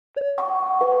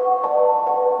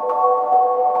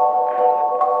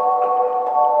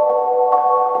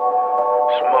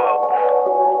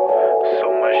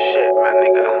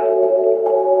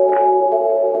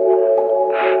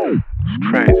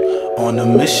a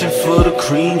mission for the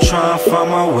cream, trying to find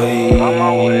my way.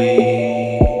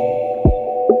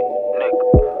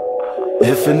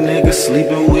 If a nigga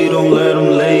sleeping, we don't let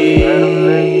him lay.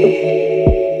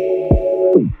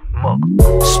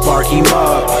 Spark him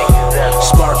up,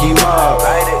 spark him up,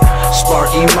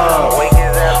 spark him up,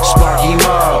 spark him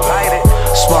up,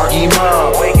 spark him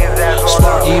up,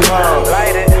 spark him up,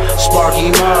 spark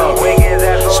him up,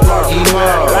 spark him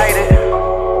up.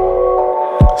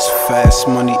 It's fast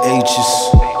money H's,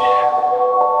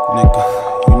 nigga.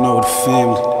 You know the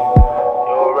family.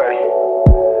 You already.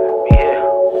 We here.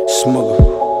 Smuggle.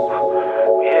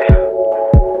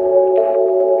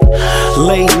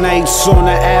 Late nights on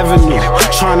the avenue,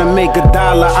 trying to make $1,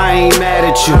 I ain't mad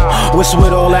at you. What's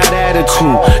with all that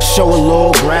attitude? Show a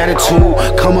little gratitude,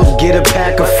 come up get a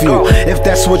pack of few, if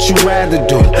that's what you rather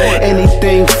do.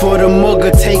 Anything for the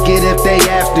mugger, take it if they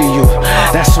after you.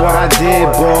 That's what I did,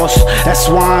 boss, that's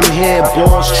why I'm here,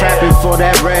 boss. Trapping for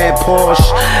that red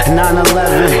Porsche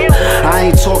 911, I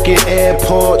ain't talking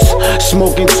airports.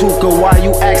 Smoking Tuka, why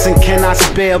you asking can I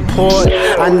spare port?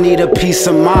 I need a peace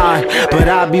of mind, but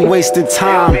I be wasting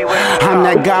time. I'm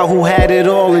that guy who had it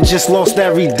all and just lost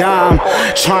every dime.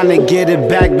 Trying to get it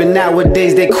back, but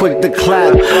nowadays they quick to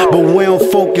clap. But we don't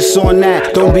focus on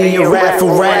that, don't be a rat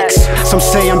for racks. Some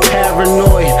say I'm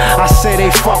paranoid, I say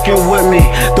they fucking with me.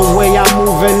 The way I'm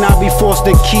moving, I be forced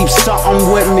to keep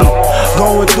something with me.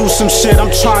 Going through some shit,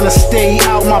 I'm trying to stay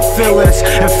out my feelings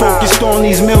and focused on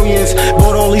these millions,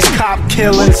 but all these cop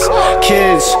killings.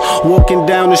 Kids walking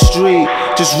down the street,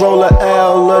 just roll a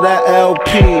L of that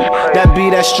LP, that be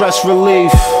that stress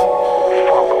relief.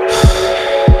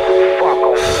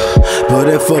 But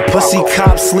if a pussy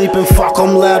cop sleeping, fuck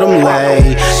him, let him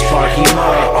lay. Spark him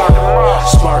up,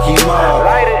 spark him up,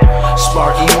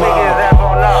 spark him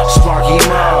up, spark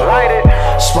him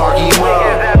up, spark him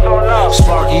up,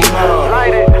 spark him up,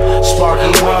 spark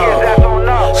him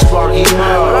up, spark him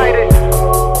up, Light it.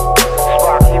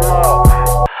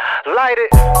 Light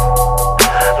it.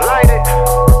 Light it.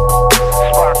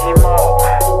 Spark him up.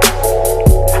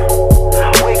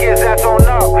 Wake his ass on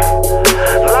up.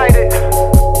 Light it.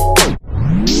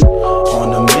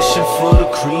 On a mission for the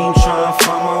cream, trying to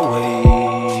find my way.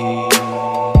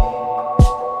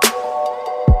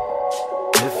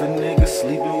 If a nigga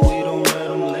sleeping, we don't let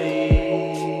him lay.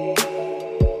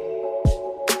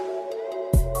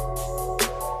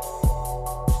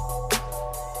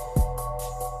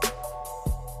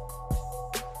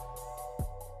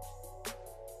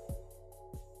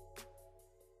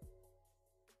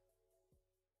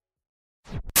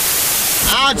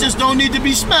 I just don't need to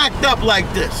be smacked up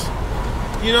like this.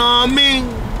 You know what I mean?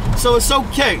 So it's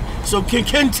okay. So can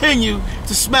continue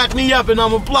to smack me up and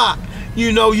I'ma block,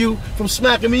 you know, you from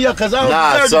smacking me up, because I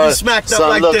don't deserve to be smacked up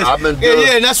like look, this.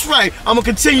 Yeah, that's right. I'm gonna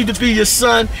continue to be your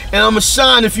son, and I'm gonna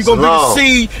shine. If you're gonna be the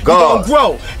seed, you're gonna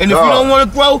grow. And if you don't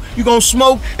wanna grow, you're gonna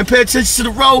smoke and pay attention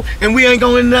to the road, and we ain't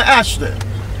going in the accident.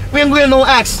 We ain't going in no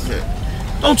accident.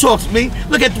 Don't talk to me.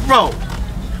 Look at the road.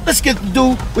 Let's get to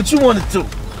do what you wanna do.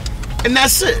 And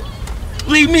that's it.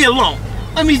 Leave me alone.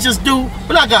 Let me just do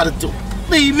what I gotta do.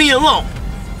 Leave me alone.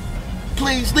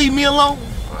 Please leave me alone.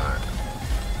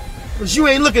 Cause you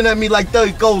ain't looking at me like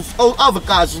those other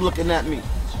guys are looking at me.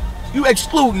 You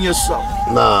excluding yourself.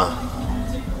 Nah.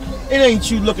 It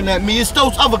ain't you looking at me, it's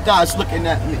those other guys looking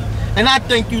at me. And I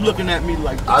think you looking at me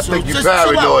like this. I think you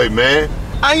paranoid, man.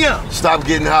 I am. Stop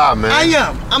getting high, man. I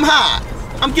am. I'm high.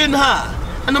 I'm getting high.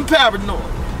 And I'm paranoid.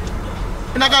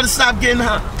 And I gotta stop getting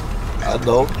high. I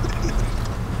know.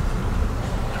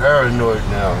 Paranoid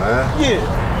now, man.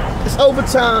 Yeah, it's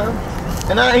overtime,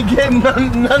 and I ain't getting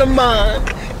none of mine,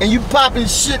 and you popping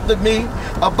shit to me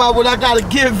about what I gotta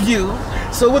give you.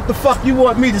 So what the fuck you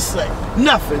want me to say?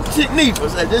 Nothing. Neither.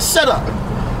 Just shut up.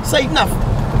 Say nothing.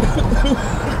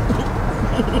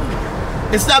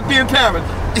 And stop being paranoid.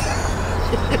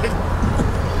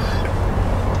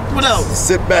 What else?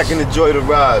 Sit back and enjoy the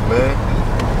ride, man.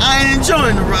 I ain't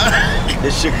enjoying the ride.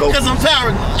 This shit go. Because I'm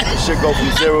paranoid. This shit go from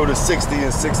 0 to 60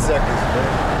 in 6 seconds,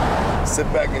 man.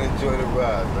 Sit back and enjoy the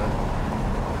ride, man.